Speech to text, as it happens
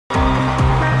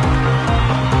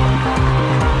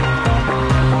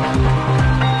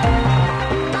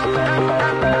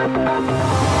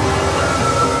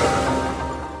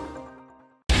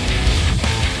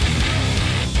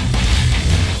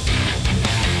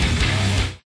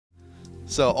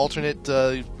So alternate,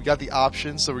 we got the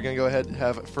option, so we're going to go ahead and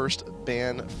have first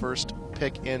ban, first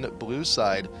pick in blue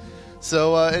side.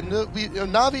 So,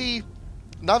 Na'Vi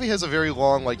has a very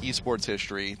long esports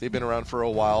history. They've been around for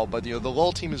a while, but the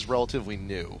LoL team is relatively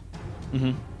new.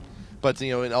 Mm-hmm. But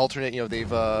in alternate,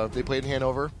 they played in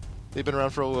Hanover. They've been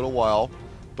around for a little while,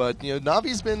 but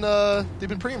Na'Vi's been they've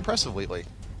been pretty impressive lately.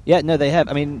 Yeah, no, they have.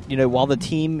 I mean, while the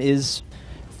team is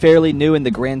fairly new in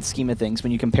the grand scheme of things,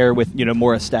 when you compare with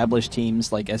more established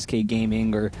teams like SK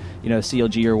Gaming or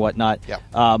CLG or whatnot, yeah.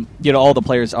 All the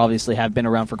players obviously have been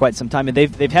around for quite some time, and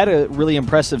they've had a really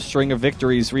impressive string of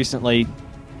victories recently.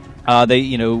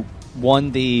 They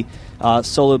won the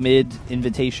Solo Mid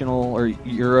Invitational or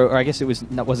Euro, or I guess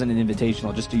wasn't an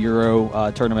Invitational, just a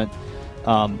Euro tournament.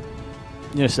 So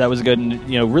that was a good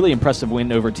and really impressive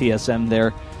win over TSM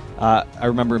there. I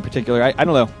remember in particular, I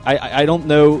don't know. I don't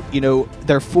know,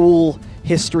 their full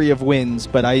history of wins,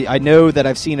 but I know that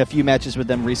I've seen a few matches with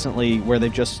them recently where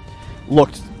they've just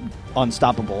looked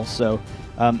unstoppable. So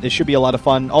it should be a lot of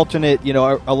fun. Alternate,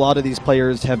 a lot of these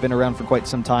players have been around for quite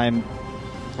some time.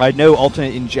 I know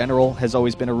Alternate in general has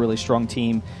always been a really strong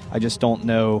team. I just don't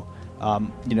know,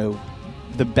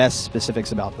 the best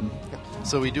specifics about them.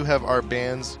 So we do have our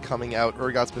bans coming out.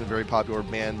 Urgot's been a very popular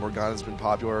ban. Morgana's been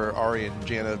popular. Ari and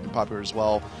Janna have been popular as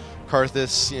well.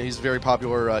 Karthus, he's a very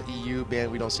popular EU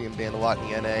ban. We don't see him banned a lot in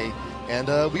the NA.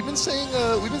 And we've been seeing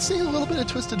a little bit of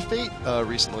Twisted Fate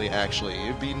recently. Actually,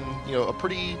 it'd been a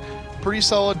pretty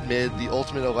solid mid. The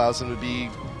ultimate allows him to be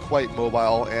quite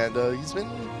mobile, and he's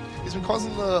been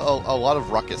causing a lot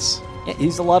of ruckus.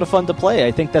 He's a lot of fun to play.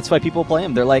 I think that's why people play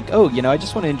him. They're like, oh, I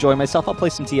just want to enjoy myself. I'll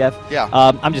play some TF. Yeah.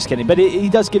 I'm just kidding. But he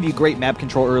does give you great map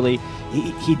control early.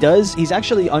 He's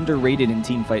actually underrated in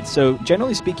team fights. So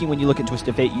generally speaking, when you look at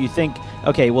Twisted Fate, you think,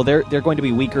 okay, well, they're going to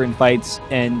be weaker in fights,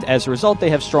 and as a result,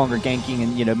 they have stronger ganking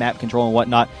and map control and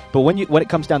whatnot. But when it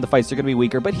comes down to fights, they're going to be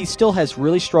weaker. But he still has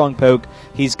really strong poke.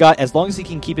 He's got, as long as he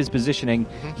can keep his positioning,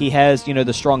 he has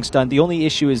the strong stun. The only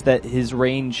issue is that his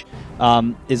range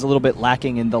is a little bit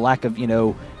lacking in the lack of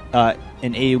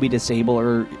an AoE disable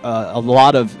or a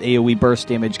lot of AoE burst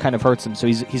damage kind of hurts him. So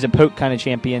he's a poke kind of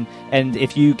champion, and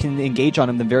if you can engage on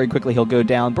him, then very quickly he'll go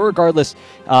down. But regardless,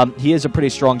 he is a pretty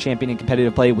strong champion in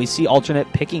competitive play. We see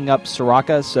Alternate picking up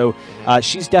Soraka, so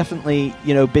she's definitely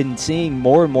been seeing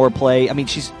more and more play. I mean,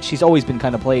 she's always been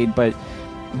kind of played, but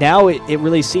now it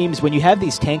really seems when you have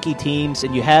these tanky teams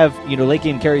and you have late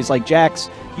game carries like Jax,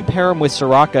 you pair them with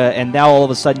Soraka, and now all of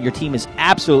a sudden your team is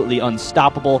absolutely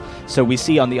unstoppable. So we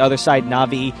see on the other side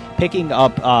Na'Vi picking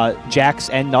up Jax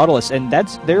and Nautilus, and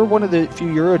they're one of the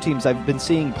few Euro teams I've been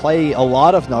seeing play a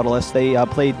lot of Nautilus. They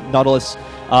played Nautilus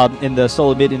in the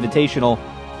Solo Mid Invitational,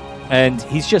 and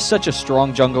he's just such a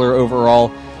strong jungler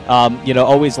overall.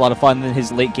 Always a lot of fun, and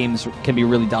his late games can be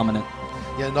really dominant.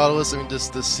 Yeah, Nautilus, I mean,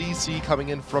 just the CC coming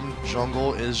in from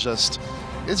jungle is just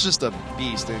a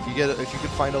beast. And if you could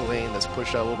find a lane that's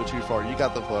pushed out a little bit too far, you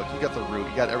got the hook, you got the root,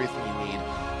 you got everything you need.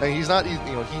 I mean, he's not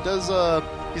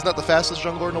the fastest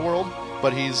jungler in the world,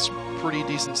 but he's pretty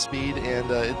decent speed,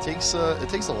 and it takes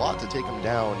a lot to take him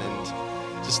down, and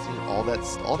just all that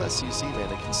CC,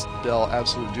 man, it can spell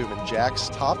absolute doom. And Jack's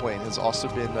top lane has also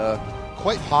been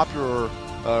quite popular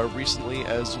recently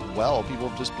as well. People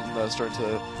have just been starting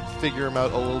to figure him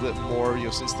out a little bit more,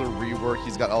 since the rework.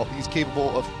 He's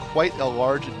capable of quite a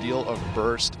large deal of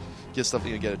burst. Get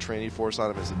something to get a training force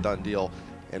on him is a done deal.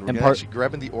 And we're actually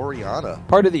grabbing the Orianna.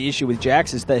 Part of the issue with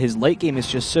Jax is that his late game is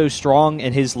just so strong,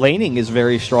 and his laning is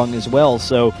very strong as well.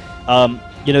 So,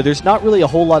 there's not really a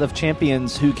whole lot of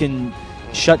champions who can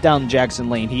shut down Jax in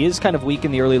lane. He is kind of weak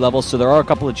in the early levels, so there are a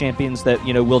couple of champions that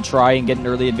will try and get an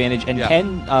early advantage and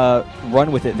can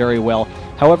run with it very well.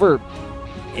 However,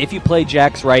 if you play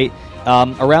Jax right,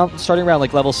 starting around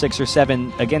like level 6 or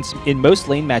 7, in most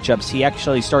lane matchups, he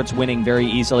actually starts winning very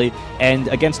easily, and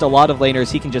against a lot of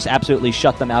laners, he can just absolutely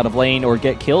shut them out of lane or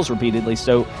get kills repeatedly,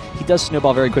 so he does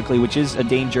snowball very quickly, which is a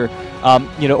danger.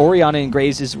 Orianna and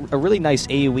Graze is a really nice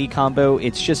AoE combo.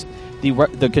 It's just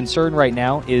the concern right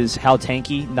now is how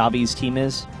tanky Na'Vi's team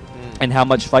is and how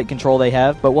much fight control they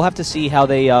have, but we'll have to see how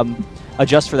they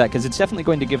adjust for that, because it's definitely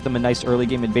going to give them a nice early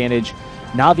game advantage.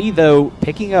 Na'Vi, though,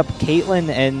 picking up Caitlyn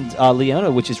and Leona,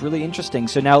 which is really interesting.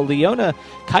 So now Leona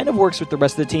kind of works with the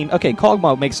rest of the team. Okay,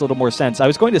 Kog'Maw makes a little more sense. I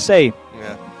was going to say,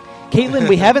 Caitlyn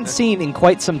we haven't seen in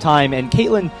quite some time, and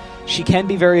Caitlyn, she can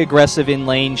be very aggressive in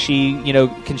lane. She,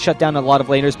 can shut down a lot of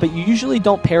laners, but you usually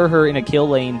don't pair her in a kill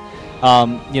lane,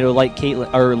 like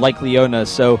Caitlyn or like Leona.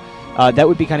 So that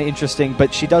would be kind of interesting,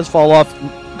 but she does fall off.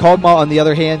 Kog'Maw, on the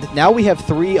other hand, now we have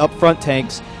 3 upfront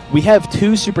tanks. we have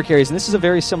two super carries, and this is a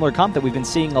very similar comp that we've been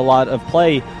seeing a lot of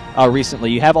play recently.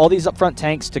 You have all these upfront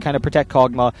tanks to kind of protect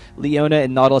Kog'Maw. Leona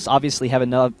and Nautilus obviously have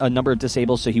a number of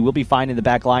disables, so he will be fine in the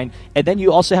back line. And then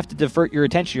you also have to divert your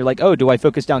attention. You're like, oh, do I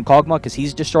focus down Kog'Maw because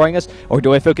he's destroying us, or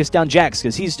do I focus down Jax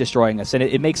because he's destroying us? And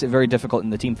it makes it very difficult in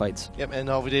the team fights. Yep, and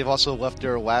they've also left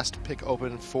their last pick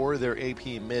open for their AP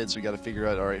mid, so we got to figure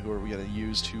out, all right, who are we going to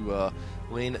use to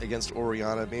lane against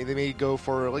Orianna? Maybe they may go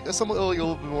for like a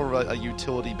little bit more of a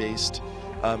utility-based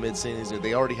mid scene.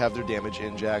 They already have their damage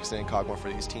in Jax and Kog'Maw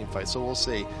for these team fights, so we'll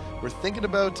see. We're thinking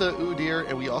about Udyr,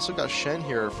 and we also got Shen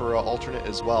here for alternate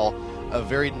as well. A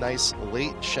very nice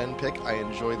late Shen pick. I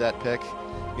enjoy that pick.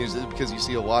 Because you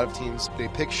see a lot of teams, they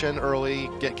pick Shen early,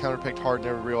 get counterpicked hard,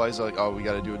 never realize like, oh, we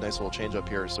got to do a nice little change up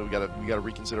here, so we got to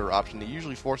reconsider our option. They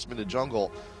usually force them into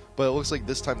jungle, but it looks like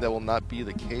this time that will not be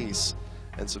the case.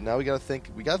 And so now we got to think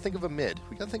of a mid.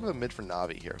 We got to think of a mid for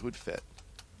Na'Vi here. Who'd fit?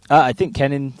 I think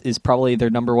Kennen is probably their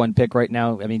number one pick right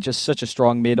now. I mean, just such a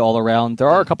strong mid all around. There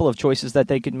are a couple of choices that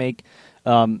they could make.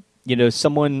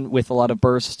 Someone with a lot of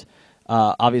burst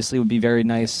obviously would be very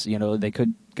nice. They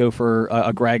could go for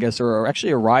a Gragas or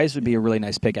actually a Ryze would be a really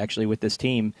nice pick actually with this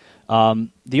team.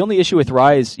 The only issue with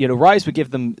Ryze, Ryze would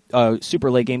give them super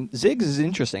late game. Ziggs is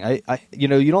interesting.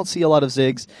 You don't see a lot of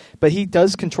Ziggs, but he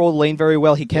does control the lane very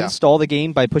well. He can stall the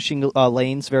game by pushing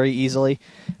lanes very easily.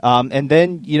 And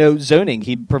then, zoning.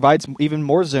 He provides even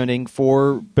more zoning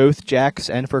for both Jax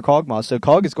and for Kog'Maw. So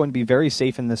Kog is going to be very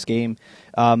safe in this game.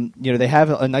 They have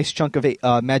a nice chunk of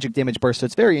magic damage burst, so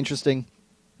it's very interesting.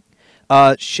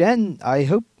 Shen, I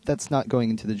hope that's not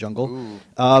going into the jungle.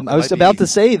 I was about to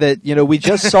say that we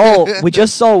just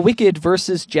saw Wicked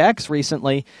versus Jax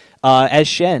recently as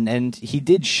Shen, and he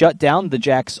did shut down the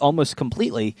Jax almost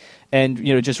completely, and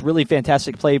just really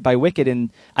fantastic play by Wicked.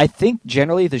 And I think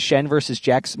generally the Shen versus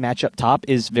Jax matchup top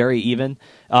is very even.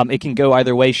 It can go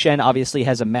either way. Shen obviously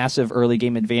has a massive early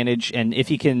game advantage, and if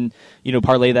he can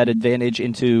parlay that advantage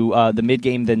into the mid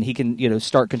game, then he can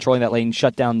start controlling that lane,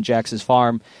 shut down Jax's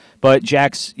farm. But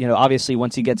Jax, obviously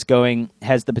once he gets going,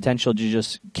 has the potential to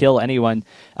just kill anyone.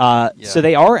 So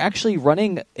they are actually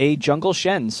running a jungle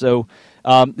Shen. So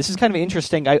this is kind of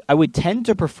interesting. I would tend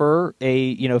to prefer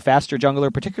a faster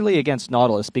jungler, particularly against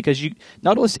Nautilus, because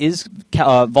Nautilus is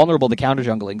vulnerable to counter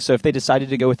jungling. So if they decided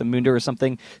to go with a Munder or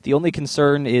something, the only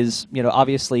concern is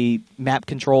obviously map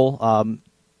control.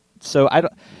 So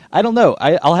I don't know.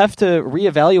 I'll have to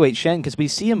reevaluate Shen because we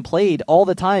see him played all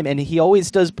the time, and he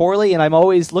always does poorly, and I'm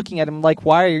always looking at him like,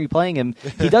 why are you playing him?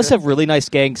 He does have really nice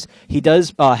ganks. He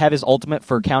does have his ultimate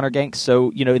for counter ganks,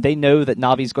 so they know that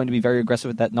Navi's going to be very aggressive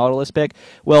with that Nautilus pick.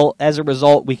 Well, as a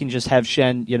result, we can just have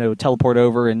Shen teleport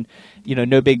over, and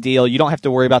no big deal. You don't have to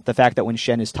worry about the fact that when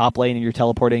Shen is top lane and you're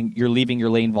teleporting, you're leaving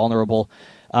your lane vulnerable.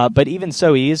 But even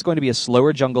so, he is going to be a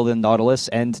slower jungle than Nautilus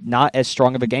and not as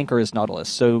strong of a ganker as Nautilus.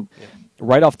 So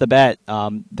right off the bat,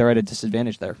 they're at a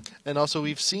disadvantage there. And also,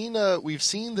 we've seen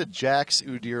the Jax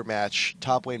Udyr match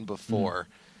top lane before,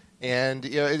 and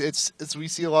it's we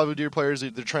see a lot of Udyr players.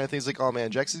 They're trying things like, oh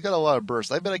man, Jax has got a lot of burst.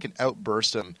 I bet I can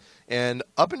outburst him. And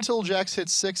up until Jax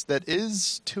hits 6, that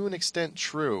is to an extent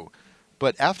true.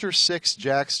 But after 6,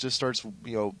 Jax just starts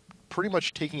pretty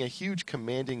much taking a huge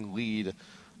commanding lead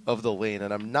of the lane,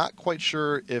 and I'm not quite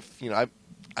sure if I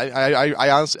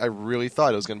honestly really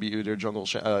thought it was going to be Udyr jungle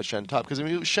Shen top,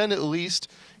 because Shen at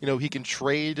least he can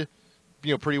trade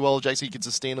pretty well with Jax. He can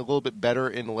sustain a little bit better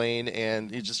in lane,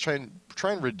 and he just try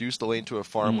and reduce the lane to a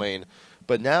farm lane.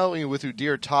 But now with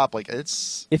Udyr top,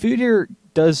 it's if Udyr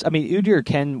does, Udyr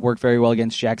can work very well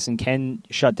against Jax and can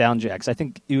shut down Jax. I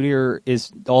think Udyr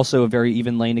is also a very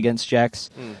even lane against Jax.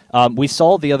 We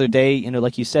saw the other day,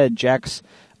 like you said, Jax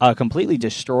completely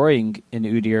destroying an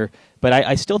Udyr, but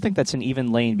I still think that's an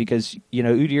even lane because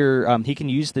Udyr he can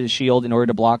use the shield in order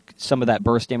to block some of that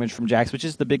burst damage from Jax, which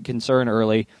is the big concern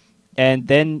early. And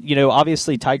then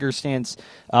obviously Tiger Stance,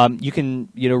 you can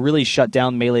really shut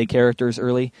down melee characters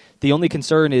early. The only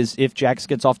concern is if Jax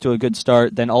gets off to a good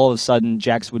start, then all of a sudden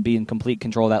Jax would be in complete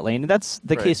control of that lane, and that's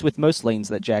the case with most lanes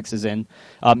that Jax is in.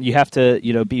 You have to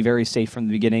be very safe from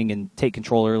the beginning and take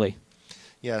control early.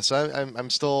 Yeah, so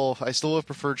I still have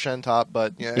preferred Shen top,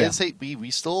 but I'd say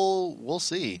we'll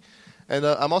see. And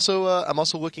I'm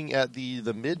also looking at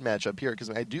the mid matchup here because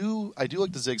I do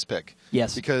like the Ziggs pick.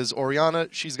 Yes. Because Orianna,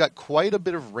 she's got quite a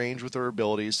bit of range with her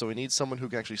abilities, so we need someone who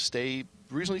can actually stay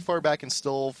reasonably far back and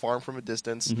still farm from a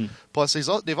distance. Plus,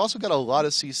 they've also got a lot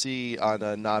of CC on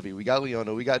Na'Vi. We got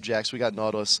Leona, we got Jax, we got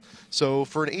Nautilus. So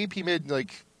for an AP mid,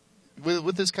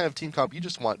 with this kind of team comp, you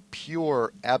just want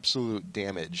pure, absolute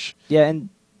damage. Yeah, and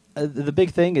the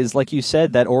big thing is, like you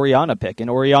said, that Orianna pick. And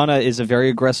Orianna is a very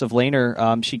aggressive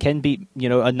laner. She can beat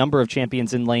a number of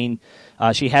champions in lane.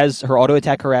 She has her auto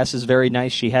attack harass is very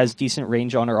nice. She has decent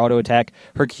range on her auto attack.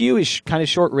 Her Q is kind of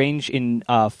short range in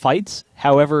fights.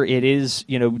 However, it is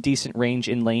decent range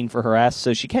in lane for harass,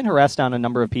 so she can harass down a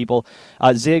number of people.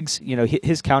 Ziggs,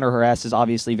 his counter harass is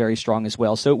obviously very strong as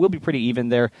well, so it will be pretty even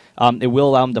there. It will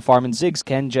allow him to farm, and Ziggs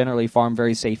can generally farm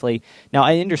very safely. Now,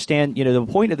 I understand the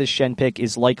point of this Shen pick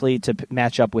is likely to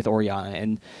match up with Orianna,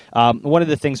 and one of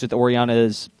the things with Orianna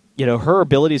is her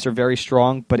abilities are very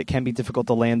strong, but it can be difficult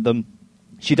to land them.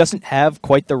 She doesn't have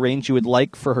quite the range you would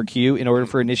like for her Q in order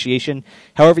for initiation.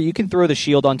 However, you can throw the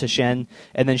shield onto Shen,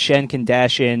 and then Shen can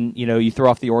dash in. You throw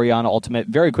off the Orianna ultimate.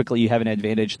 Very quickly, you have an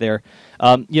advantage there.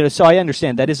 So I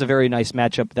understand that is a very nice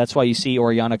matchup. That's why you see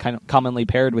Orianna kind of commonly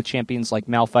paired with champions like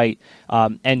Malphite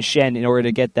and Shen in order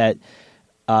to get that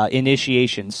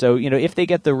initiation. So, if they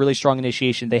get the really strong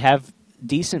initiation, they have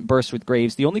decent bursts with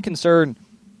Graves. The only concern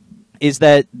is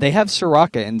that they have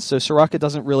Soraka, and so Soraka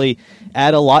doesn't really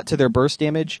add a lot to their burst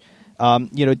damage.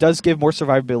 It does give more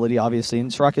survivability, obviously, and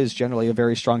Soraka is generally a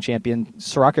very strong champion.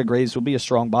 Soraka Graves will be a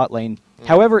strong bot lane.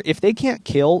 However, if they can't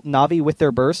kill Na'Vi with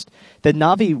their burst, then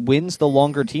Na'Vi wins the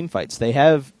longer team fights. They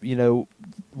have,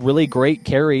 really great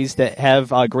carries that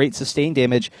have great sustain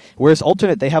damage, whereas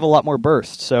Alternate, they have a lot more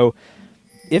burst. So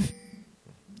if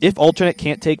Alternate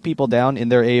can't take people down in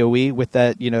their AoE with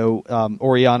that,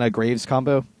 Orianna Graves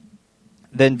combo,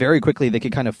 then very quickly they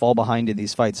could kind of fall behind in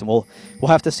these fights, and we'll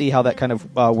have to see how that kind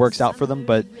of works out for them.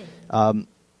 But I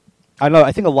don't know.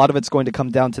 I think a lot of it's going to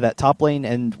come down to that top lane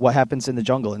and what happens in the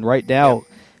jungle. And right now,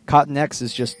 Cotton X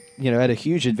is just at a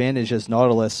huge advantage as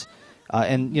Nautilus,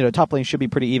 and top lane should be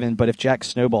pretty even. But if Jack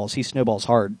snowballs, he snowballs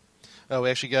hard. We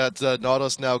actually got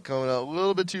Nautilus now going a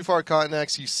little bit too far. Cotton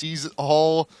X, he sees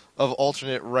all of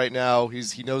Alternate right now.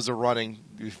 He knows they're running.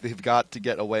 They've got to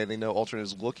get away. They know Alternate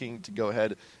is looking to go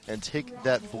ahead and take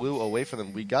that blue away from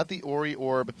them. We got the Ori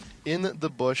Orb in the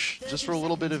bush just for a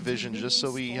little bit of vision, just so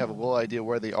we have a little idea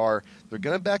where they are. They're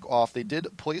going to back off. They did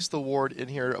place the ward in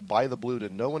here by the blue to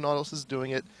know when Nautilus is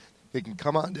doing it. They can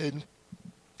come on in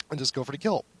and just go for the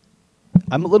kill.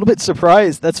 I'm a little bit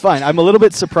surprised. That's fine. I'm a little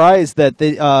bit surprised that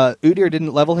the Udyr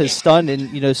didn't level his stun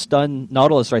and stun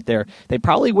Nautilus right there. They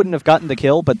probably wouldn't have gotten the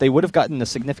kill, but they would have gotten a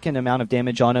significant amount of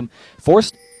damage on him.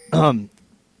 Forced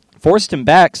him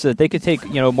back so that they could take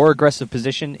more aggressive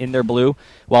position in their blue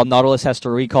while Nautilus has to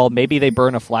recall. Maybe they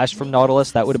burn a flash from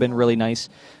Nautilus. That would have been really nice.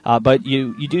 But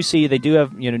you do see they do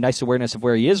have nice awareness of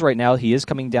where he is right now. He is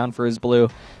coming down for his blue.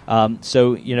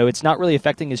 So it's not really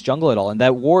affecting his jungle at all. And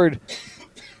that ward,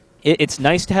 it's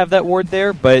nice to have that ward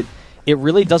there, but it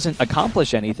really doesn't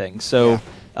accomplish anything. So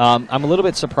I'm a little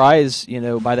bit surprised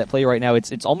by that play right now.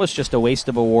 It's almost just a waste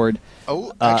of a ward.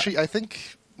 Actually, I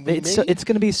think it's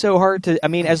going to be so hard to. I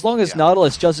mean, as long as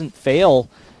Nautilus doesn't fail,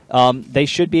 they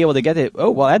should be able to get it. Oh,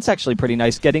 well, that's actually pretty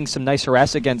nice. Getting some nice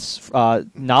harass against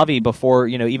Na'Vi before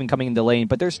even coming into lane.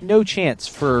 But there's no chance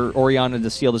for Orianna to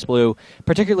steal this blue,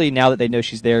 particularly now that they know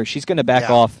she's there. She's going to back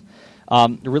off.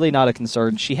 Really not a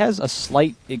concern. She has a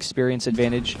slight experience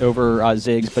advantage over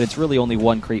Ziggs, but it's really only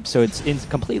one creep, so it's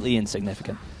completely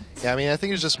insignificant. Yeah, I mean, I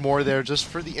think it's just more there just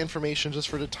for the information, just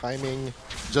for the timing,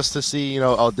 just to see,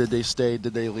 did they stay,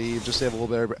 did they leave, just to have a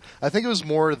little bit. I think it was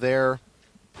more there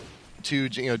to,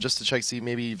 just to check, see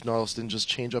maybe if Nautilus didn't just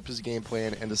change up his game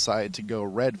plan and decide to go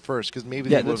red first, because maybe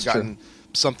they would have gotten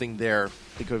something there.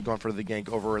 They could have gone for the gank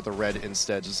over the red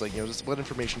instead. Just like, just what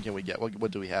information can we get? What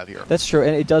do we have here? That's true,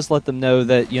 and it does let them know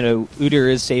that,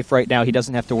 Udyr is safe right now. He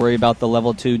doesn't have to worry about the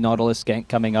level 2 Nautilus gank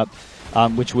coming up,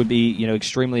 which would be,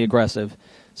 extremely aggressive.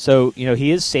 So,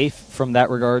 he is safe from that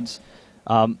regards.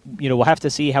 We'll have to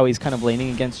see how he's kind of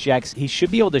laning against Jax. He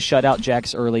should be able to shut out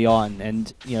Jax early on,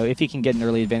 and, if he can get an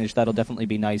early advantage, that'll definitely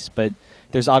be nice. But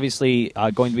there's obviously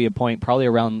going to be a point, probably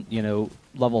around,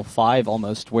 level 5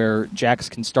 almost, where Jax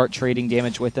can start trading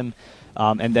damage with him,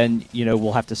 and then,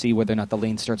 we'll have to see whether or not the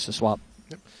lane starts to swap.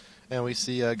 Yep. And we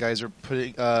see guys are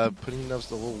putting those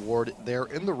the little ward there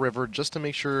in the river just to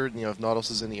make sure, if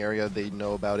Nautilus is in the area, they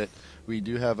know about it. We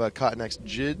do have Cotton X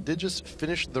did just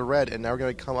finish the red, and now we're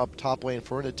going to come up top lane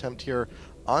for an attempt here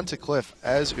onto Cliff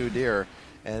as Udyr.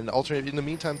 And Alternate, in the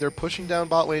meantime, they're pushing down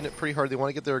bot lane pretty hard. They want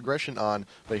to get their aggression on.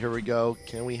 But here we go.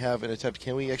 Can we have an attempt?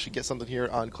 Can we actually get something here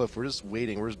on Cliff? We're just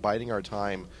waiting. We're just biding our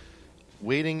time.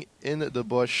 Waiting in the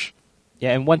bush.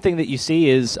 Yeah, and one thing that you see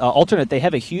is Alternate, they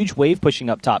have a huge wave pushing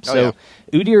up top. So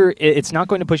Udyr, it's not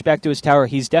going to push back to his tower.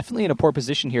 He's definitely in a poor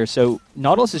position here. So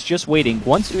Nautilus is just waiting.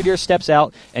 Once Udyr steps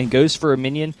out and goes for a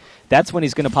minion, that's when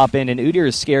he's going to pop in. And Udyr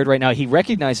is scared right now. He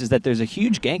recognizes that there's a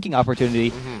huge ganking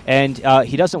opportunity, and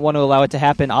he doesn't want to allow it to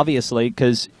happen, obviously,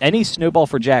 because any snowball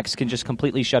for Jax can just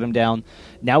completely shut him down.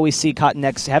 Now we see Cotton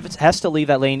X has to leave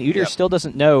that lane. Udyr still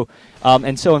doesn't know,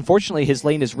 and so unfortunately his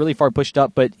lane is really far pushed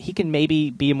up, but he can maybe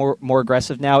be more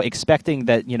aggressive now, expecting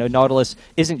that Nautilus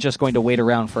isn't just going to wait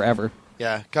around forever.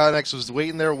 Yeah, Cotton X was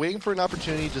waiting there, waiting for an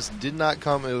opportunity, just did not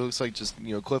come. It looks like just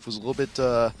Cliff was a little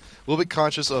bit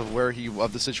conscious of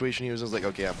of the situation he was. I was like,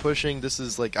 okay, I'm pushing. This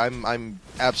is like I'm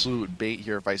absolute bait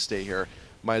here if I stay here.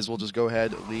 Might as well just go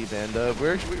ahead, leave, and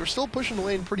we're still pushing the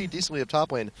lane pretty decently up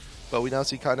top lane. But we now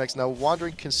see Cotton X now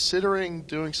wandering, considering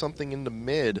doing something in the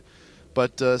mid.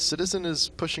 But Citizen is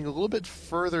pushing a little bit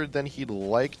further than he'd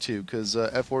like to, because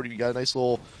F-Lord, you got a nice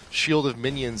little shield of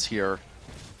minions here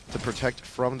to protect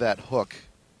from that hook.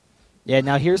 Yeah,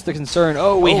 now here's the concern.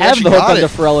 Oh, we have the hook onto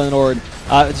Pharrell and Lord.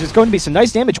 There's going to be some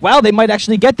nice damage. Wow, they might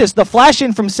actually get this. The flash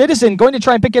in from Citizen, going to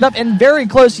try and pick it up, and very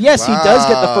close. Yes, he does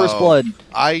get the first blood.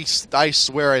 I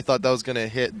swear I thought that was going to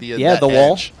hit the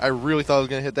wall. Edge. I really thought it was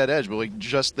going to hit that edge, but like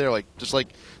just there, just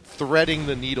threading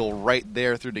the needle right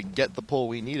there through to get the pull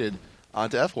we needed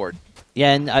onto F-Ward.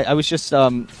 Yeah, and I was just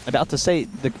about to say,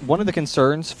 one of the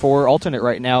concerns for Alternate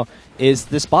right now is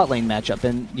this bot lane matchup.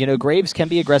 And, Graves can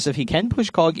be aggressive. He can push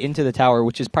Cog into the tower,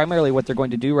 which is primarily what they're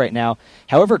going to do right now.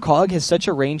 However, Cog has such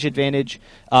a range advantage.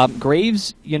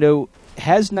 Graves,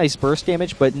 has nice burst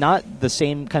damage, but not the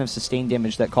same kind of sustained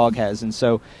damage that Cog has. And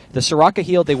so the Soraka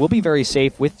heal, they will be very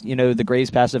safe with, the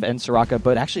Graves passive and Soraka.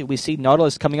 But actually, we see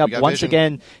Nautilus coming up once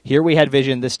again. Here we had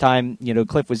Vision. This time,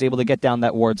 Cliff was able to get down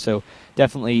that ward. So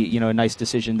definitely, a nice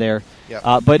decision there.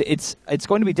 Yep. But it's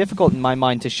going to be difficult in my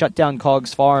mind to shut down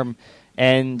Cog's farm.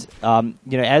 And,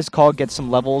 as Cog gets some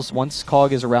levels, once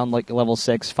Cog is around level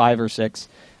 6, 5 or 6,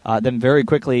 then very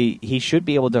quickly he should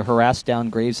be able to harass down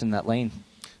Graves in that lane.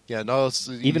 Yeah, no,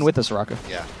 even with the Soraka.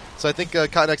 Yeah. So I think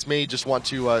Cotton X may just want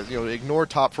to ignore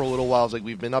top for a little while. It's like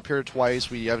we've been up here twice.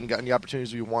 We haven't gotten the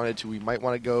opportunities we wanted to. We might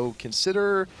want to go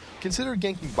consider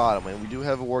ganking bottom, and we do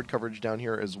have a ward coverage down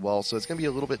here as well. So it's going to be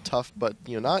a little bit tough, but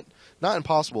not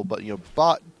impossible. But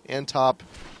bot and top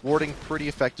warding pretty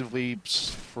effectively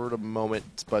for the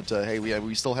moment. But hey,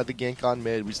 we still had the gank on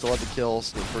mid. We still had the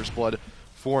kills, the first blood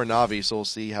for Na'Vi. So we'll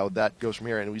see how that goes from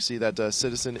here. And we see that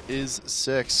Citizen is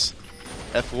 6.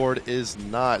 F-Lord is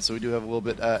not, so we do have a little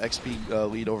bit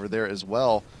XP lead over there as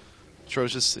well.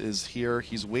 Atrocious is here.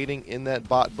 He's waiting in that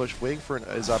bot bush, waiting for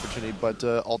his opportunity, but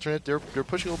Alternate, they're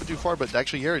pushing a little bit too far, but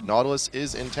actually here, Nautilus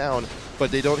is in town,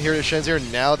 but they don't hear the Shen's here.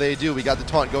 Now they do. We got the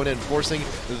taunt going in, forcing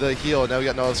the heal. Now we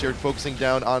got Nautilus here focusing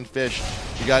down on Fish.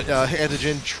 You got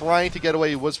Antigen trying to get away.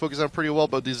 He was focused on pretty well,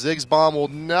 but the Ziggs bomb will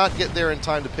not get there in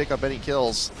time to pick up any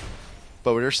kills.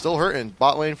 But they're still hurting.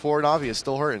 Bot lane for Na'Vi is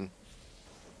still hurting.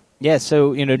 Yeah,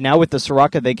 so, now with the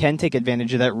Soraka, they can take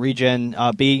advantage of that regen.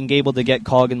 Being able to get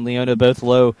Cog and Leona both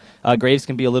low, Graves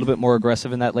can be a little bit more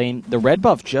aggressive in that lane. The red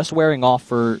buff just wearing off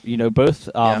for, both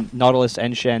Nautilus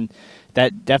and Shen.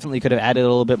 That definitely could have added a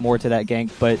little bit more to that gank.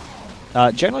 But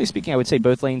generally speaking, I would say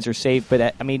both lanes are safe.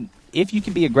 But, if you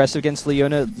can be aggressive against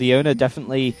Leona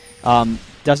definitely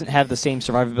doesn't have the same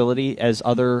survivability as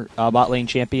other bot lane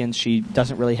champions. She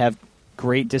doesn't really have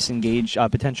great disengage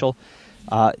potential.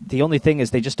 The only thing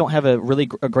is they just don't have a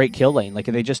great kill lane.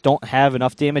 They just don't have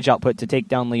enough damage output to take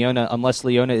down Leona unless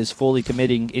Leona is fully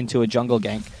committing into a jungle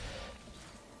gank.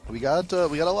 We got a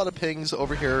lot of pings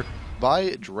over here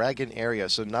by Dragon area.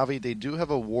 So Na'Vi, they do have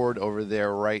a ward over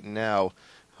there right now,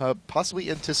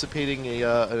 possibly anticipating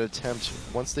an attempt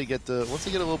once they get a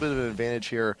little bit of an advantage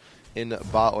here in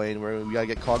bot lane, where we gotta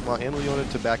get Kog'Maw and Leona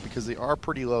to back because they are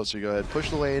pretty low. So you go ahead, push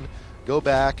the lane, go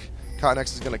back. Cotton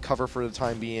X is going to cover for the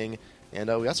time being. And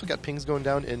we also got pings going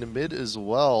down in the mid as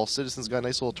well. Citizen's got a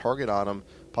nice little target on him,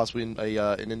 possibly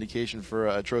an indication for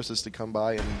Atrocious to come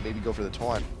by and maybe go for the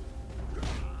taunt.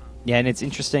 Yeah, and it's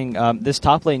interesting. This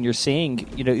top lane, you're seeing,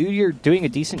 Udyr doing a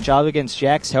decent job against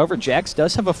Jax. However, Jax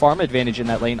does have a farm advantage in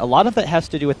that lane. A lot of that has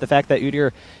to do with the fact that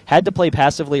Udyr had to play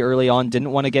passively early on, didn't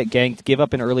want to get ganked, give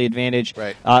up an early advantage.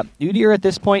 Right. Udyr at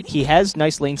this point, he has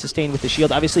nice lane sustain with the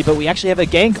shield, obviously, but we actually have a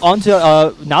gank onto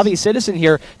Na'Vi Citizen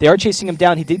here. They are chasing him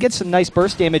down. He did get some nice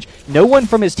burst damage. No one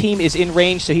from his team is in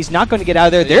range, so he's not going to get out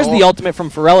of there. There's the ultimate from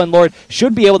Pharrell and Lord.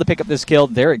 Should be able to pick up this kill.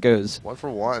 There it goes. 1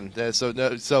 for 1.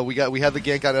 So we had the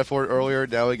gank on F4 earlier.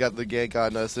 Now we got the gank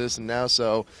on Citizen now.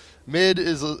 So mid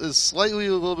is slightly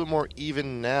a little bit more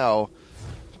even now.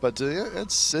 But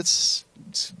it's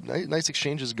nice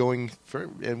exchanges going for,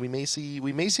 and we may see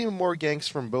more ganks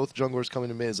from both junglers coming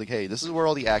to mid. It's like, hey, this is where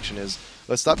all the action is.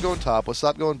 Let's stop going top. Let's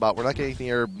stop going bot. We're not getting anything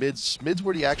here. Mid's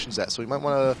where the action's at. So we might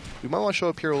want to show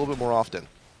up here a little bit more often.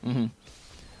 Mm-hmm.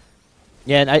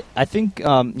 Yeah, and I think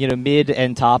mid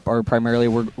and top are primarily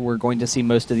we're going to see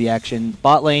most of the action.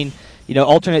 Bot lane,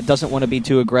 alternate doesn't want to be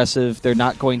too aggressive. They're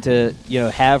not going to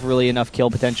have really enough kill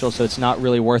potential, so it's not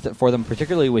really worth it for them,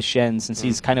 particularly with Shen, since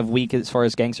he's kind of weak as far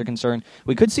as ganks are concerned.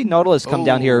 We could see Nautilus come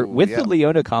down here with the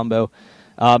Leona combo.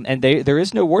 And there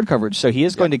is no ward coverage, so he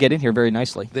is going to get in here very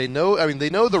nicely. They know. I mean,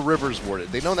 they know the river's warded.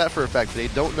 They know that for a fact. They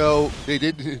don't know. They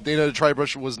know the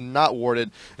Tri-Brush was not warded,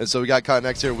 and so we got Cotton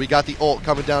X here. We got the ult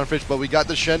coming down Fish, but we got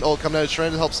the Shen ult coming out of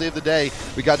Shen to help save the day.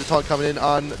 We got the taunt coming in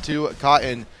on to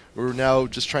Cotton. We're now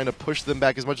just trying to push them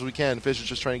back as much as we can. Fish is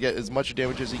just trying to get as much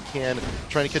damage as he can,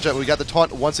 trying to catch up. We got the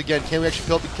taunt once again. Can we actually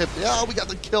kill the? Yeah, we got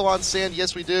the kill on Sand.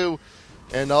 Yes, we do.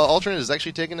 And Alternate is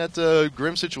actually taking that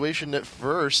grim situation at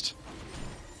first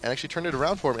and actually turned it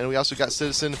around for him. And we also got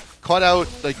Citizen caught out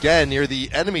again near the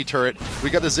enemy turret.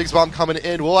 We got the Ziggs bomb coming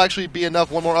in. Will actually be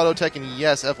enough. One more auto tech, and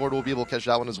yes, F-Lord will be able to catch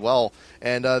that one as well.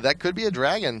 And that could be a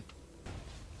dragon.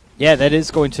 Yeah, that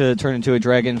is going to turn into a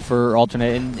dragon for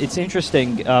Alternate. And it's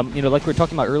interesting, like we were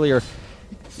talking about earlier,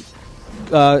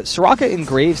 Soraka and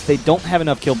Graves, they don't have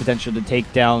enough kill potential to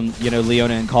take down,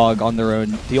 Leona and Cog on their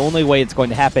own. The only way it's going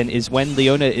to happen is when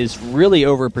Leona is really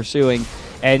over pursuing.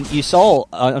 And you saw,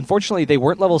 unfortunately, they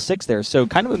weren't level 6 there, so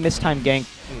kind of a mistimed gank.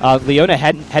 Leona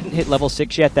hadn't hit level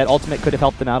 6 yet. That ultimate could have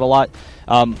helped them out a lot.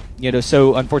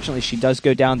 So unfortunately she does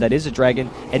go down. That is a dragon.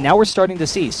 And now we're starting to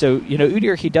see. So,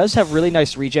 Udyr, he does have really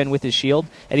nice regen with his shield,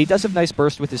 and he does have nice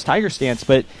burst with his Tiger Stance,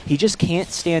 but he just can't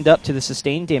stand up to the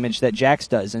sustained damage that Jax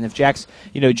does. And if Jax,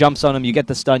 jumps on him, you get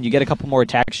the stun, you get a couple more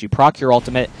attacks, you proc your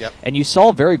ultimate, and you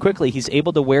saw very quickly he's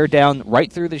able to wear down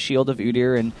right through the shield of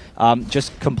Udyr and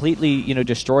just completely,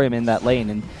 destroy him in that lane.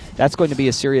 And that's going to be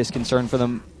a serious concern for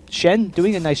them. Shen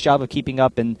doing a nice job of keeping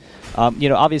up, and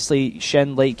obviously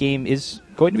Shen late game is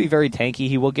going to be very tanky.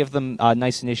 He will give them a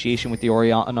nice initiation with the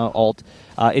Orianna ult.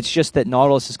 It's just that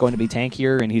Nautilus is going to be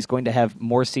tankier, and he's going to have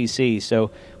more CC.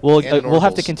 So we'll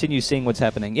have to continue seeing what's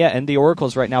happening. Yeah, and the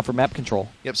Oracles right now for map control.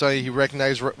 Yep. So we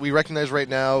recognize right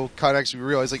now. Connex. We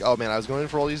realize oh man, I was going in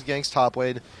for all these ganks top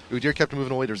lane. Udyr kept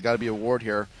moving away. There's got to be a ward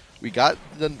here. We got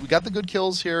the good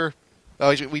kills here. Oh,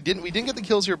 actually, we didn't get the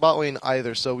kills here bot lane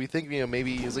either, so we think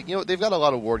maybe he's like they've got a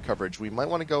lot of ward coverage. We might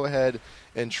want to go ahead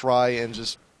and try and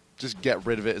just get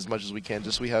rid of it as much as we can,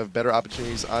 just so we have better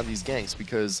opportunities on these ganks,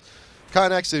 because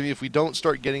Connex, if we don't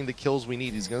start getting the kills we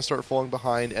need, he's going to start falling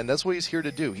behind, and that's what he's here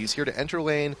to do. He's here to enter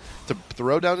lane, to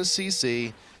throw down his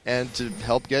CC, and to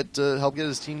help get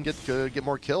his team get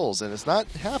more kills, and it's not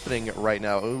happening right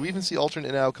now. We even see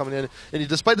Alternate now coming in, and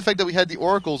despite the fact that we had the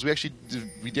Oracles, we actually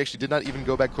did not even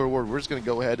go back clear ward. We're just going to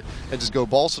go ahead and just go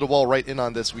balls to the wall right in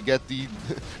on this. We get the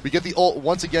ult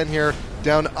once again here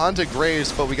down onto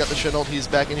Graves, but we got the Shen ult. He's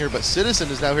back in here, but Citizen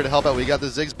is now here to help out. We got the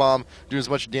Ziggs bomb doing as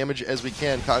much damage as we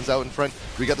can. Cotton's out in front.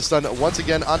 We got the stun once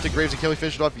again onto Graves, and can we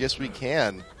finish it off? Yes, we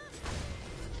can.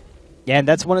 Yeah, and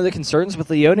that's one of the concerns with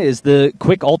Leona is the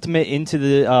quick ultimate into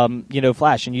the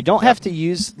flash, and you don't have to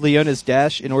use Leona's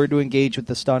dash in order to engage with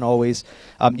the stun always.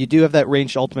 You do have that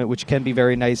ranged ultimate, which can be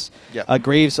very nice. Yep.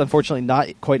 Graves, unfortunately, not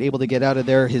quite able to get out of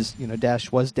there. His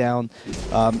dash was down,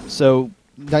 so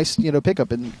nice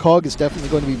pickup. And Cog is definitely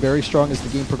going to be very strong as the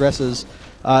game progresses.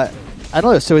 I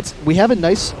don't know. So we have a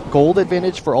nice gold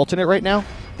advantage for Alternate right now.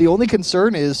 The only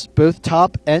concern is both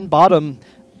top and bottom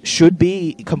should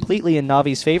be completely in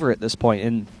Navi's favor at this point,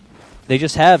 and they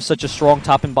just have such a strong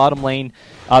top and bottom lane.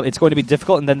 It's going to be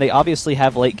difficult, and then they obviously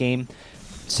have late game.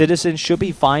 Citizen should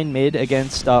be fine mid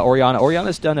against Orianna.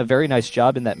 Orianna's done a very nice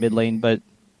job in that mid lane, but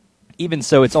even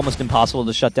so, it's almost impossible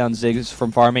to shut down Ziggs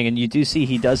from farming, and you do see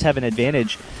he does have an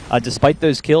advantage despite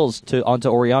those kills onto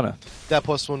Orianna. That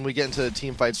plus when we get into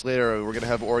team fights later, we're going to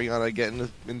have Orianna get in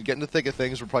the thick of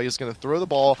things. We're probably just going to throw the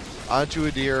ball onto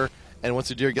Udyr. And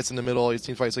once Udyr gets in the middle, his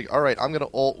team fights like, all right, I'm going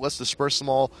to ult, let's disperse them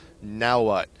all. Now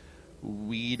what?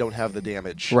 We don't have the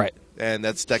damage. Right. And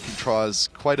that can cause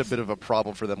quite a bit of a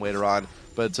problem for them later on.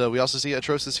 But we also see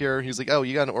Atrocis here. He's like, oh,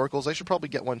 you got an Oracles? I should probably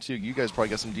get one too. You guys probably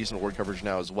got some decent ward coverage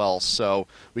now as well. So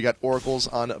we got Oracles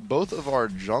on both of our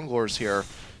junglers here,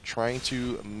 trying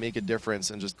to make a difference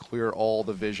and just clear all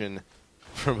the vision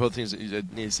from both teams.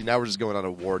 See, now we're just going on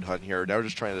a ward hunt here. Now we're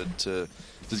just trying to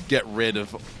just get rid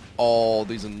of all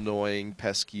these annoying,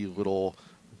 pesky little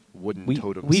wooden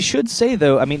totems. We should say,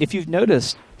 though, I mean, if you've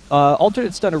noticed,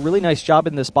 Alternate's done a really nice job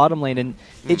in this bottom lane, and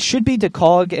it should be to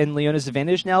COG and Leona's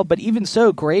advantage now, but even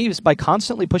so, Graves, by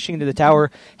constantly pushing into the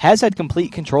tower, has had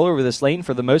complete control over this lane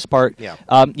for the most part. Yeah.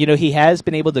 He has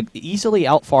been able to easily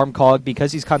out-farm COG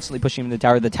because he's constantly pushing into the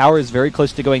tower. The tower is very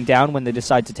close to going down when they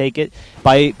decide to take it.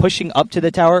 By pushing up to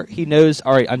the tower, he knows,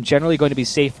 all right, I'm generally going to be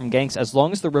safe from ganks as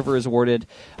long as the river is warded.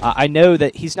 I know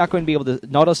that he's not going to be able to,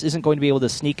 Nautilus isn't going to be able to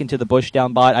sneak into the bush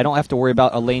down bot. I don't have to worry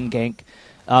about a lane gank.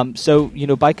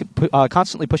 By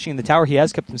constantly pushing in the tower, he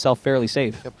has kept himself fairly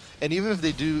safe. Yep. And even if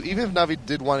Navi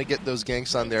did want to get those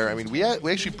ganks on there, I mean, we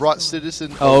actually brought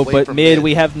Citizen. But from mid,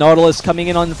 we have Nautilus coming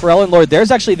in on Pharrell and Lord.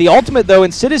 There's actually the ultimate, though,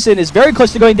 and Citizen is very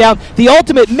close to going down. The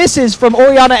ultimate misses from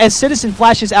Orianna as Citizen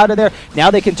flashes out of there. Now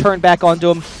they can turn back onto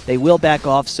him. They will back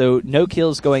off, so no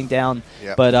kills going down.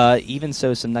 Yep. But even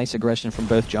so, some nice aggression from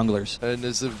both junglers. And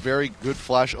it's a very good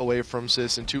flash away from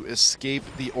Citizen to escape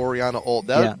the Orianna ult.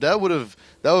 That would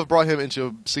have brought him into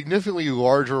a significantly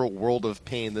larger world of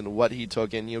pain than what he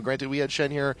took. And, granted, we had Shen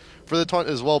here for the taunt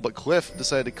as well, but Cliff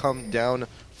decided to come down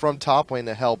from top lane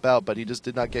to help out, but he just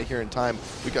did not get here in time.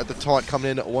 We got the taunt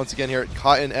coming in once again here at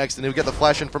Cotton X, and then we got the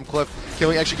flash in from Cliff. Can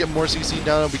we actually get more CC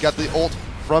down? We got the ult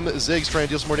from Ziggs trying to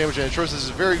deal some more damage, and it shows this is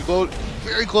very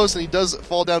close, and he does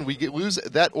fall down. We lose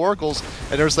that Oracles,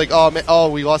 and there's like, oh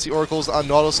man, we lost the Oracles on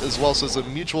Nautilus as well, so it's a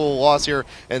mutual loss here,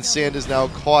 and Sand is now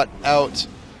caught out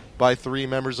by 3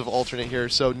 members of Alternate here.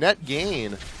 So net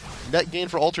gain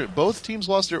for Alternate. Both teams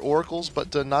lost their Oracles,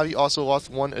 but Navi also lost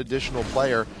 1 additional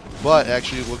player. But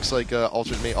actually, it looks like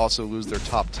Alternate may also lose their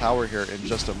top tower here in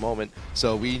just a moment.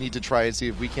 So we need to try and see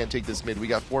if we can't take this mid. We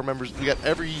got 4 members. We got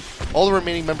all the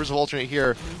remaining members of Alternate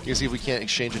here. You can see if we can't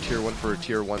exchange a tier 1 for a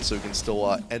tier 1, so we can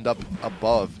still end up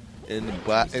above in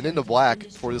the black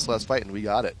for this last fight, and we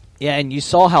got it. Yeah, and you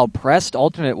saw how pressed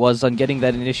Alternate was on getting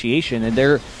that initiation, and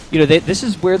this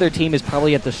is where their team is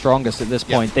probably at the strongest at this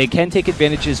point. Yep. They can take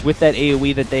advantages with that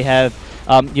AoE that they have.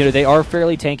 They are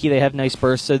fairly tanky. They have nice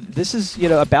bursts, so this is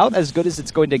about as good as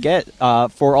it's going to get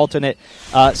for Alternate.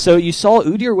 So you saw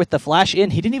Udyr with the flash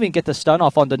in. He didn't even get the stun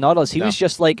off onto Nautilus. He was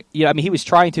just like, he was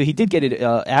trying to. He did get it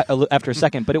after a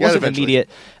second, but it wasn't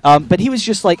immediate. But he was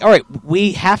just like, all right,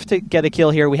 we have to get a kill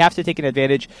here. We have to take an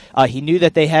advantage. He knew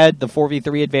that they had the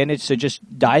 4v3 advantage. So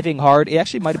just diving hard. It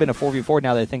actually might have been a 4v4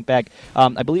 now that I think back.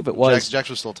 I believe it was. Jax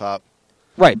was still top.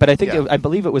 Right, but I think I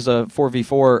believe it was a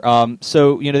 4v4.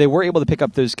 So they were able to pick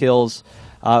up those kills,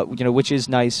 which is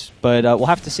nice. But we'll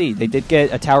have to see. They did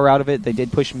get a tower out of it. They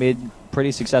did push mid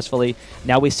pretty successfully.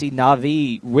 Now we see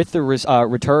Na'Vi with the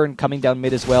return coming down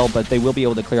mid as well, but they will be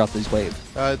able to clear off these waves.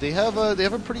 They have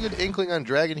a pretty good inkling on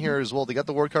Dragon here as well. They got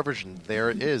the ward coverage, and there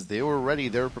it is. They were ready.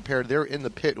 They were prepared. They're in the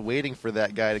pit waiting for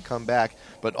that guy to come back.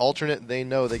 But Alternate, they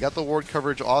know. They got the ward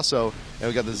coverage also, and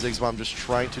we got the Ziggs bomb just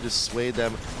trying to dissuade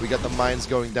them. We got the mines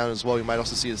going down as well. We might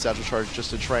also see the satchel charge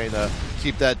just to try and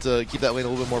keep that lane a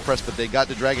little bit more pressed. But they got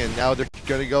the Dragon, and now they're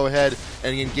going to go ahead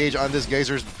and engage on this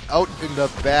Geyser's out in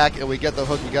the back, and we get the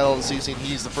hook. We got all the CC, and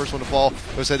he's the first one to fall.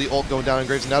 We said the ult going down in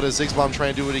Graves. Now does Ziggs bomb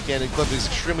trying to do what he can, and Cliff is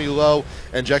extremely low,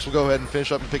 and Jax will go ahead and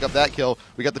finish up and pick up that kill.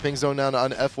 We got the ping zone down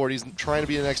on F4. He's trying to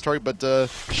be the next target, but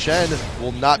Shen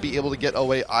will not be able to get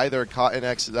away either. Cotton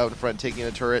X is out in front taking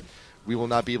a turret. We will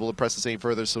not be able to press this any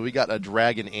further, so we got a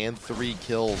Dragon and 3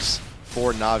 kills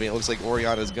for Na'Vi. It looks like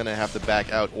Orianna is going to have to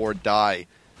back out or die.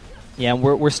 Yeah, and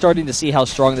we're starting to see how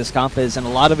strong this comp is, and a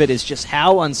lot of it is just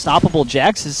how unstoppable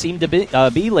Jax has seemed to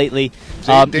be lately.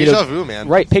 Deja vu, man.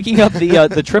 Right, picking up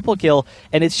the triple kill,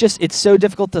 and it's so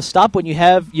difficult to stop when you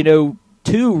have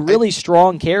 2 really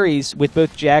strong carries with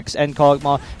both Jax and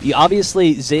Kog'Maw.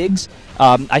 Obviously, Ziggs,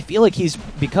 I feel like he's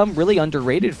become really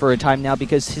underrated for a time now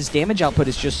because his damage output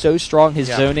is just so strong. His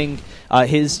zoning,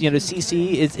 his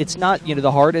CC, it's not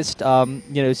the hardest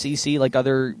CC like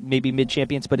other maybe mid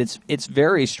champions, but it's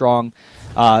very strong.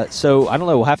 So I don't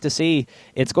know. We'll have to see.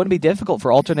 It's going to be difficult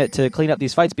for Alternate to clean up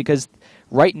these fights because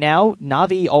right now,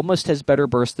 Na'Vi almost has better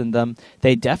burst than them.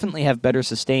 They definitely have better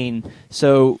sustain.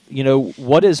 So,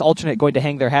 what is Alternate going to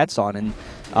hang their hats on? And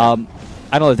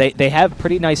I don't know. They have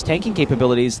pretty nice tanking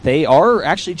capabilities. They are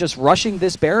actually just rushing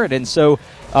this Baron. And so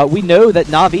we know that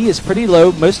Na'Vi is pretty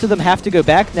low. Most of them have to go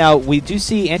back. Now, we do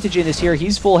see Antigen is here.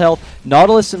 He's full health.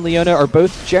 Nautilus and Leona are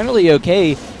both generally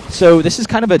okay. So this is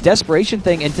kind of a desperation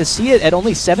thing. And to see it at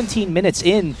only 17 minutes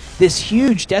in, this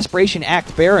huge desperation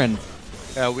act Baron.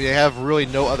 We have really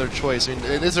no other choice. I mean,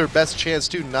 it is our best chance,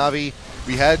 too. Na'Vi,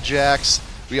 we had Jax.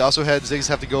 We also had Ziggs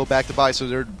have to go back to buy.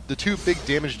 So the 2 big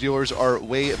damage dealers are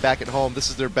way back at home. This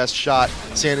is their best shot.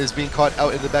 Sand is being caught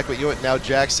out in the back, but now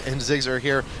Jax and Ziggs are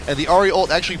here. And the Ahri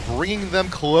ult actually bringing them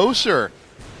closer.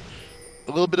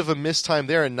 a little bit of a mistime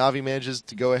there, and Na'Vi manages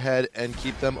to go ahead and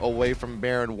keep them away from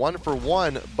Baron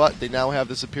 1-for-1, but they now have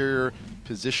the superior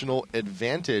positional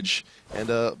advantage. And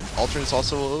Alternate's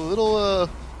also a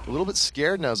little bit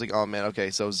scared now. It's like, oh man, okay,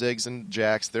 so Ziggs and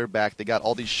Jax, they're back. They got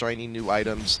all these shiny new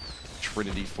items.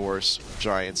 Trinity Force,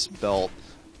 Giant's Belt,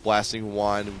 Blasting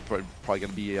Wand, probably going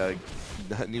to be a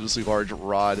needlessly large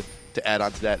rod to add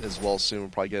on to that as well soon. We'll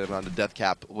probably get it on the Death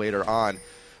Cap later on.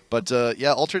 But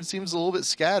yeah, Altered seems a little bit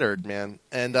scattered, man.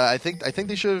 And I think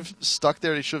they should have stuck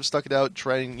there. They should have stuck it out,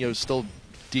 trying still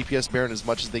DPS Baron as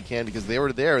much as they can, because they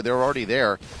were there. They were already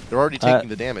there. They're already taking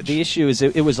the damage. The issue is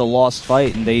it was a lost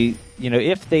fight, and they,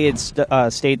 if they had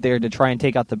stayed there to try and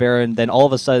take out the Baron, then all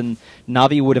of a sudden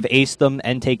Na'Vi would have aced them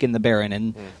and taken the Baron,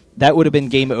 and that would have been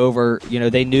game over.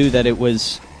 They knew that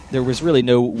there was really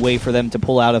no way for them to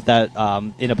pull out of that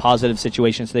in a positive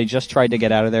situation, so they just tried to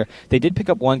get out of there. They did pick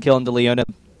up one kill into Leona.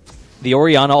 The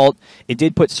Orianna ult, it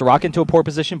did put Soraka into a poor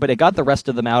position, but it got the rest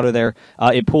of them out of there.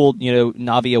 It pulled,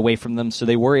 Na'Vi away from them, so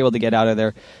they were able to get out of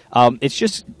there. It's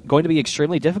just going to be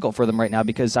extremely difficult for them right now,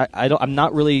 because I'm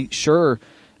not really sure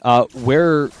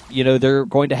where they're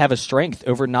going to have a strength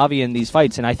over Na'Vi in these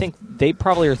fights, and I think they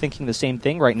probably are thinking the same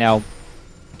thing right now.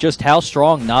 Just how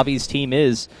strong Na'Vi's team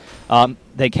is.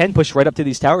 They can push right up to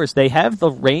these towers. They have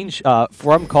the range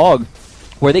from Cog,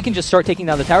 where they can just start taking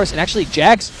down the towers. And actually,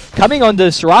 Jax coming onto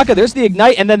Soraka. There's the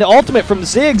Ignite, and then the ultimate from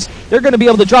Ziggs. They're going to be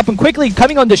able to drop him quickly.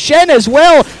 Coming onto Shen as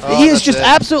well. He is just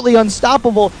absolutely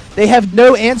unstoppable. They have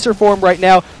no answer for him right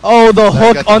now. Oh, the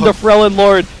hook onto Frelin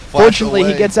Lord. Fortunately,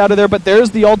 he gets out of there, but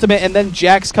there's the ultimate, and then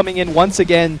Jax coming in once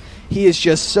again. He is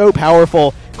just so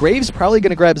powerful. Graves probably going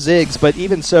to grab Ziggs, but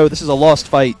even so, this is a lost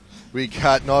fight. We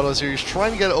got Nautilus here. He's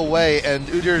trying to get away, and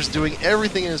Udir's doing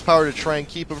everything in his power to try and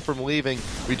keep him from leaving.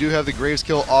 We do have the Graves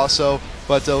kill also,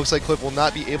 but it looks like Cliff will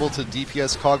not be able to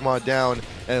DPS Kog'Maw down,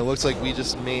 and it looks like we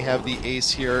just may have the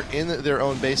ace here in their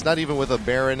own base, not even with a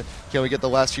Baron. Can we get the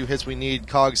last few hits we need?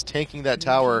 Cog's tanking that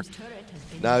tower.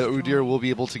 Now Udyr will be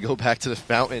able to go back to the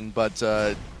fountain, but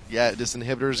yeah, this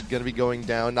inhibitor is going to be going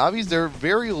down. Navi's, they're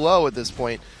very low at this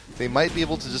point. They might be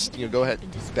able to just go ahead,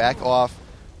 back off,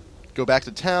 go back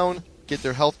to town, get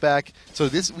their health back. So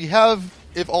this, we have,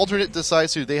 if Alternate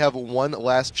decides to, they have one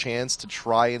last chance to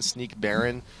try and sneak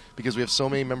Baron, because we have so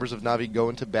many members of Na'Vi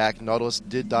going to back. Nautilus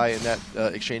did die in that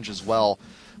exchange as well,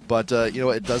 but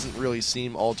it doesn't really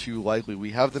seem all too likely.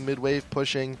 We have the mid wave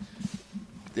pushing.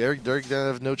 They're gonna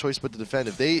have no choice but to defend.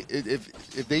 If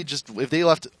they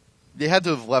left. They had to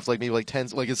have left maybe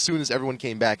 10, as soon as everyone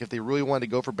came back. If they really wanted to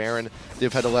go for Baron,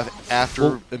 they've had to left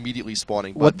after immediately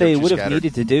spawning. What they would have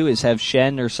needed to do is have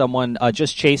Shen or someone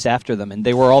just chase after them, and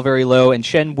they were all very low. And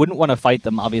Shen wouldn't want to fight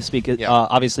them, obviously,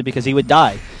 because he would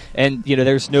die. And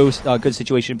there's no good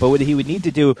situation. But what he would need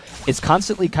to do is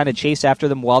constantly kind of chase after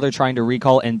them while they're trying to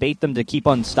recall, and bait them to keep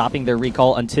on stopping their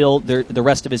recall until the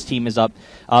rest of his team is up.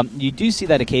 You do see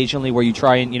that occasionally where you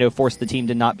try and force the team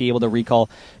to not be able to recall,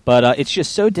 but it's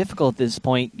just so difficult at this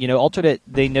point. Alternate,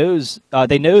 they know that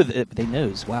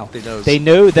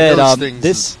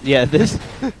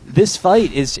this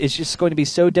fight is just going to be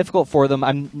so difficult for them.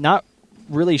 I'm not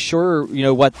really sure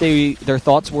what their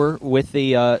thoughts were with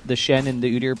the Shen and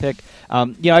the Udyr pick.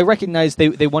 I recognize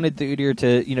they wanted the Udyr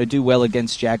to do well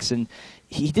against Jackson.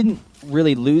 He didn't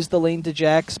really lose the lane to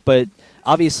Jax, but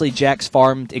obviously Jax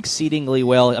farmed exceedingly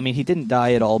well. I mean, he didn't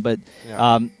die at all, but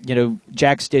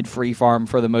Jax did free farm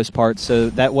for the most part, so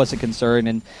that was a concern.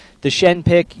 And the Shen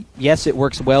pick, yes, it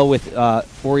works well with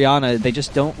Orianna. They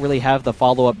just don't really have the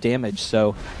follow-up damage,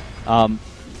 so I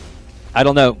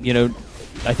don't know.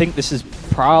 I think this is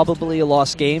probably a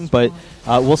lost game, but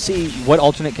we'll see what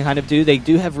Alternate can kind of do. They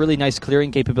do have really nice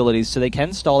clearing capabilities, so they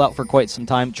can stall out for quite some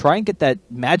time, try and get that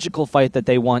magical fight that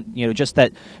they want, just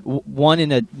that one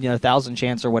in a 1,000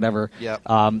 chance or whatever,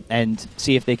 and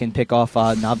see if they can pick off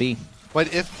Na'Vi. But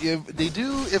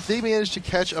if they manage to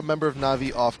catch a member of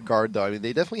Na'Vi off guard, though, I mean,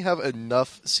 they definitely have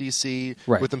enough CC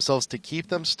with themselves to keep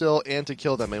them still and to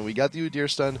kill them. And we got the Udyr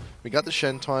stun, we got the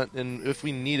Shen taunt, and if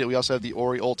we need it, we also have the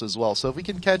Ori ult as well. So if we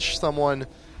can catch someone,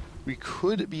 we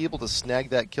could be able to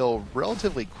snag that kill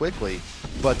relatively quickly.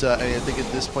 But I think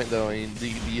at this point, though, I mean,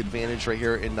 the advantage right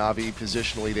here in Na'Vi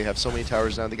positionally, they have so many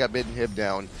towers down, they got mid and hib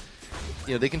down.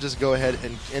 They can just go ahead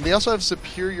and they also have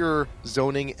superior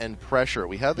zoning and pressure.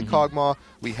 We have the Kog'Maw,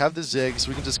 we have the Ziggs,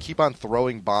 we can just keep on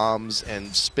throwing bombs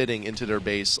and spitting into their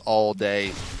base all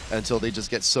day until they just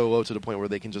get so low to the point where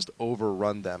they can just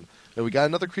overrun them. And we got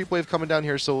another creep wave coming down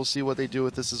here, so we'll see what they do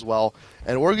with this as well.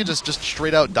 And or we can just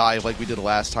straight out dive like we did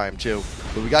last time too.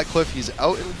 But we got Cliff, he's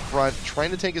out in front,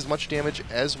 trying to take as much damage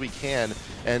as we can,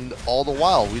 and all the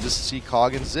while we just see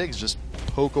Cog and Ziggs just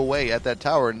poke away at that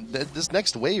tower, and this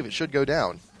next wave, it should go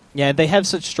down. Yeah, they have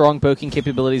such strong poking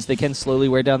capabilities. They can slowly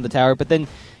wear down the tower, but then,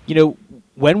 you know,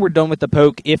 when we're done with the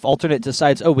poke, if Alternate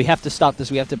decides, oh, we have to stop this,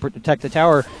 we have to protect the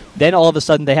tower, then all of a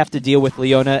sudden they have to deal with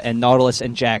Leona and Nautilus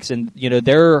and Jax. And, you know,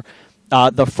 they're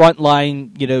the front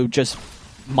line, you know, just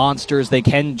monsters. They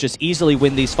can just easily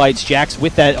win these fights. Jax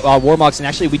with that Warmox, and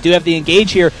actually we do have the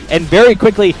engage here, and very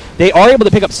quickly they are able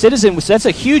to pick up Citizen, so that's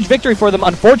a huge victory for them.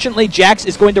 Unfortunately, Jax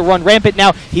is going to run rampant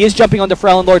now. He is jumping onto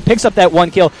Frelin Lord, picks up that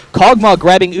 1 kill. Kog'Maw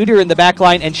grabbing Udyr in the back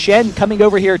line, and Shen coming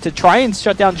over here to try and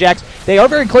shut down Jax. They are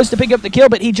very close to picking up the kill,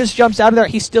 but he just jumps out of there.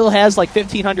 He still has like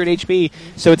 1,500 HP,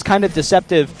 so it's kind of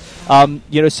deceptive.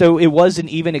 You know, so it was an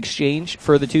even exchange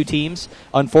for the two teams.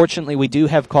 Unfortunately, we do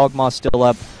have Kog'Maw still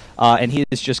up. And he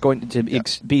is just going to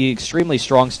be extremely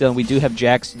strong still. And we do have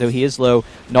Jax, though he is low.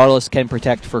 Nautilus can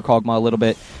protect for Kog'Maw a little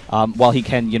bit while he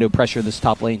can, you know, pressure this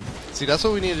top lane. See, that's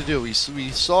what we need to do. We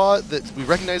saw that, we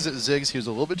recognized that Ziggs, he was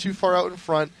a little bit too far out in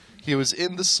front. He was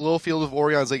in the slow field of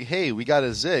Orion. It's like, hey, we got a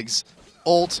Ziggs.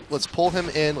 Ult, let's pull him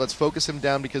in, let's focus him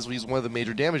down because he's one of the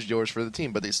major damage dealers for the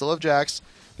team. But they still have Jax,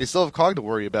 they still have Cog to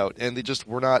worry about, and they just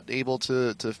were not able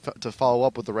to follow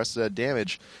up with the rest of that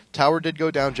damage. Tower did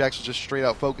go down, Jax was just straight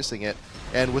out focusing it,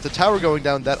 and with the tower going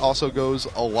down, that also goes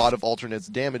a lot of Alternate's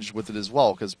damage with it as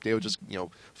well, because they would just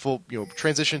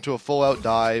transition to a full out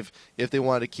dive if they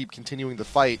wanted to keep continuing the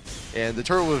fight, and the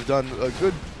turret would have done a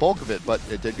good bulk of it, but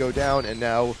it did go down, and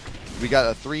now we got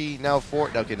a 3, now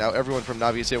 4. Okay, now everyone from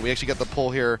Navi is here. We actually got the pull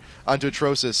here onto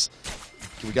Atrocis.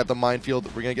 We got the minefield.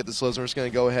 We're going to get the slows, and we're just going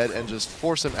to go ahead and just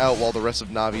force him out while the rest of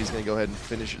Navi is going to go ahead and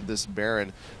finish this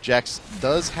Baron. Jax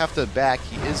does have to back.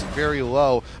 He is very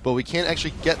low, but we can't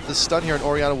actually get the stun here on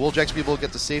Orianna. Will Jax be able to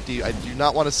get the safety? I do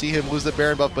not want to see him lose the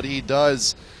Baron buff, but he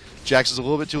does. Jax is a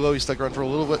little bit too low. He stuck around for a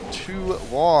little bit too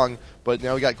long, but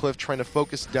now we got Cliff trying to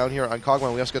focus down here on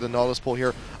Kog'Maw. We also got the Nautilus pull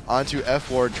here onto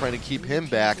F-Ward, trying to keep him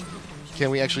back. Can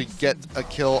we actually get a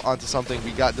kill onto something?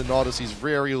 We got the Nautilus, he's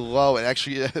very low, and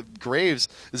actually Graves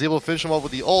is able to finish him off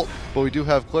with the ult, but we do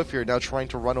have Cliff here now trying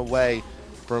to run away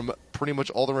from pretty much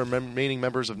all the remaining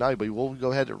members of Navi, but he will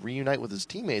go ahead and reunite with his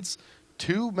teammates.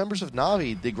 2 members of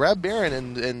Navi, they grab Baron,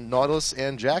 and Nautilus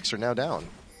and Jax are now down.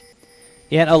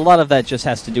 Yeah, and a lot of that just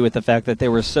has to do with the fact that they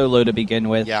were so low to begin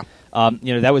with. Yeah.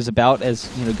 You know, that was about as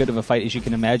good of a fight as you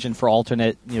can imagine for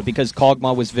Alternate. You know, because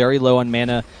Kog'Maw was very low on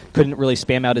mana, couldn't really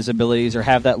spam out his abilities or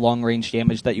have that long range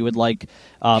damage that you would like.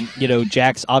 You know,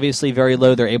 Jax obviously very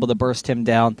low. They're able to burst him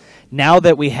down. Now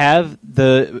that we have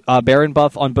the Baron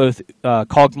buff on both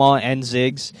Kog'Maw and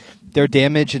Ziggs, their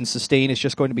damage and sustain is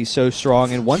just going to be so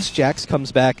strong. And once Jax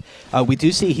comes back, we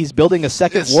do see he's building a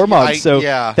second Warmog. So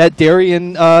that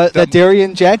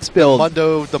Darien Jax build,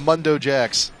 the Mundo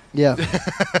Jax. Yeah.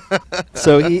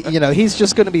 So he's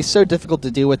just going to be so difficult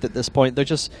to deal with at this point.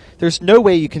 There's no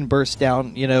way you can burst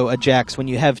down, a Jax when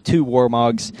you have 2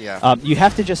 Warmogs. Yeah. You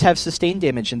have to just have sustain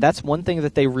damage, and that's one thing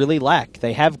that they really lack.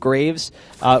 They have Graves,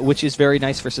 which is very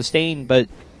nice for sustain, but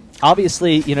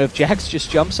obviously, if Jax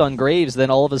just jumps on Graves, then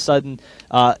all of a sudden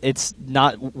it's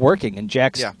not working, and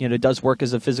Jax, does work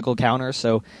as a physical counter.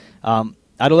 So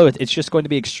I don't know. It's just going to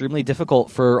be extremely difficult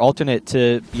for Alternate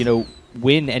to,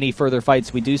 win any further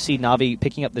fights. We do see Navi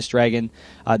picking up this dragon.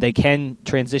 They can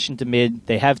transition to mid.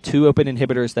 They have 2 open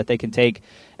inhibitors that they can take,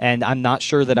 and I'm not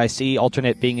sure that I see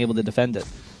Alternate being able to defend it.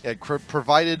 Yeah,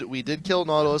 provided we did kill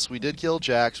Nautilus, we did kill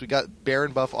Jax, we got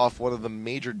Baron buff off one of the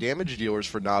major damage dealers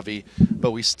for Navi,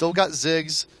 but we still got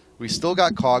Ziggs, we still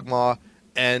got Kog'Maw,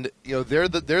 and they're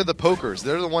the pokers.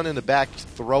 They're the one in the back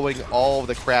throwing all of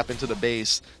the crap into the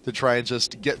base to try and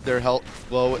just get their health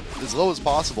as low as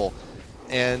possible.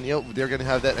 And they're going to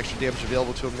have that extra damage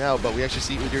available to him now, but we actually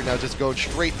see Udyr now just going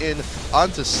straight in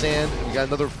onto sand. We got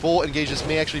another full engage. This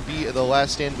may actually be the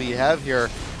last stand we have here.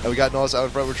 And we got Nautilus out in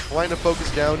front. We're trying to focus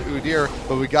down Udyr,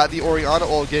 but we got the Orianna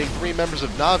ult getting 3 members of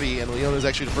Navi, and Leona is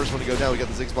actually the first one to go down. We got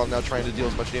the Ziggs bomb now trying to deal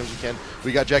as much damage as we can.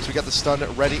 We got Jax, we got the stun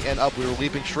ready and up. We were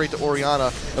leaping straight to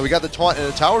Orianna, and we got the taunt, and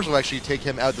the towers will actually take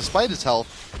him out despite his health.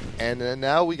 And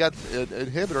now we got an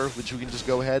inhibitor, which we can just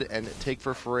go ahead and take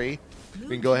for free. We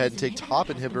can go ahead and take top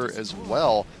inhibitor as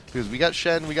well, because we got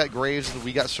Shen, we got Graves, and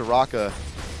we got Soraka.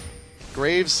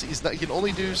 Graves, he can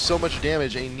only do so much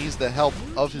damage, and he needs the help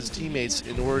of his teammates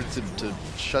in order to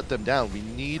shut them down. We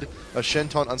need a Shen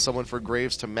taunt on someone for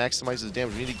Graves to maximize his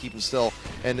damage. We need to keep him still,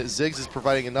 and Ziggs is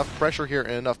providing enough pressure here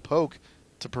and enough poke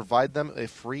to provide them a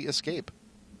free escape.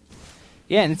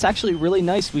 Yeah, and it's actually really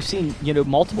nice. We've seen,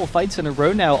 multiple fights in a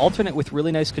row now, Alternate with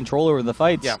really nice control over the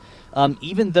fights. Yeah.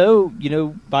 Even though,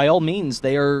 by all means,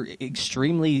 they are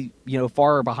extremely,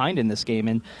 far behind in this game.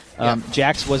 And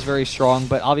Jax was very strong,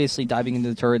 but obviously diving into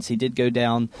the turrets, he did go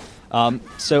down.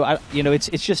 So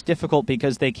it's just difficult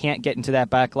because they can't get into that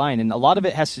back line, and a lot of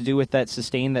it has to do with that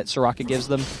sustain that Soraka gives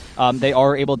them. They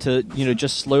are able to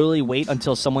just slowly wait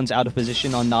until someone's out of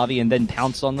position on Na'Vi and then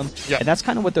pounce on them. Yeah. And that's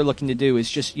kind of what they're looking to do, is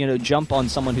just jump on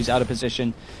someone who's out of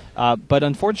position. But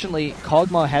unfortunately,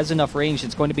 Kog'Maw has enough range.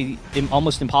 It's going to be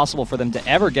almost impossible for them to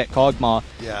ever get Kog'Maw.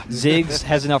 Yeah. Ziggs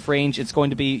has enough range. It's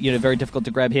going to be very difficult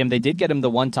to grab him. They did get him the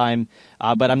one time,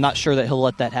 but I'm not sure that he'll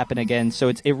let that happen again. So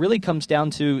it really comes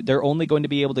down to they're only going to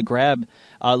be able to grab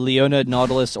Leona,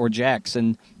 Nautilus, or Jax,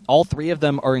 and all three of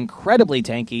them are incredibly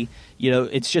tanky.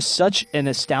 It's just such an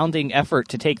astounding effort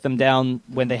to take them down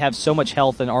when they have so much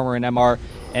health and armor and MR.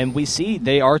 And we see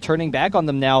they are turning back on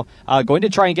them now, going to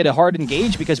try and get a hard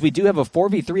engage because we do have a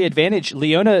 4v3 advantage.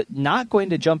 Leona not going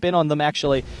to jump in on them,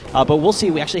 actually, but we'll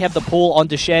see. We actually have the pull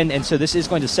onto Shen, and so this is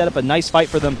going to set up a nice fight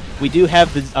for them. We do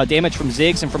have the damage from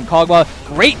Ziggs and from Kog'Maw.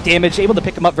 Great damage, able to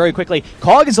pick him up very quickly.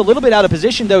 Kog is a little bit out of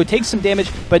position, though, takes some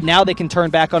damage, but now they can turn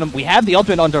back on him. We have the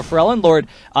ultimate onto Freljord Lord,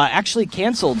 actually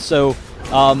canceled, so...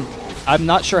 I'm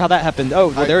not sure how that happened. Oh,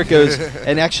 well, there it goes.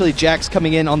 And actually, Jax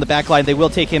coming in on the back line. They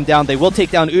will take him down. They will take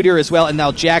down Udyr as well. And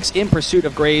now Jax in pursuit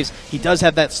of Graves. He does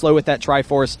have that slow with that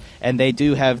Triforce. And they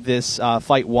do have this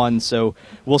fight won. So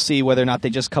we'll see whether or not they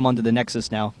just come onto the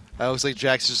Nexus now. It looks like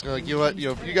Jax is just going to, you know what,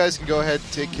 you guys can go ahead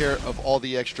and take care of all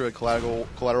the extra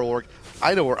collateral work.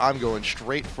 I know where I'm going,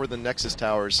 straight for the Nexus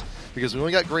towers, because we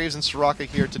only got Graves and Soraka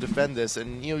here to defend this,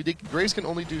 and Graves can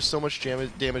only do so much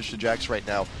damage to Jax right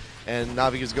now, and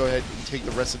Na'Vi is go ahead and take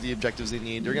the rest of the objectives they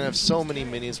need. They're going to have so many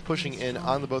minions pushing in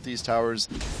on both these towers.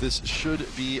 This should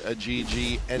be a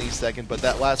GG any second, but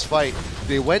that last fight,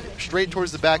 they went straight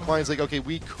towards the back lines like, okay,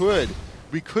 we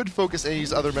could focus any of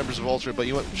these other members of Ultra, but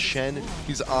you know what? Shen,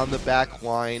 he's on the back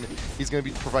line. He's going to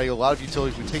be providing a lot of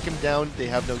utilities. We take him down. They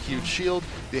have no huge shield.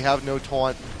 They have no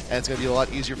taunt. And it's going to be a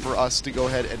lot easier for us to go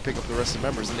ahead and pick up the rest of the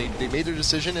members. And they made their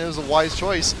decision, and it was a wise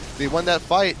choice. They won that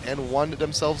fight and won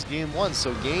themselves Game 1.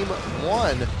 So Game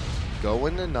 1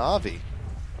 going to Na'Vi.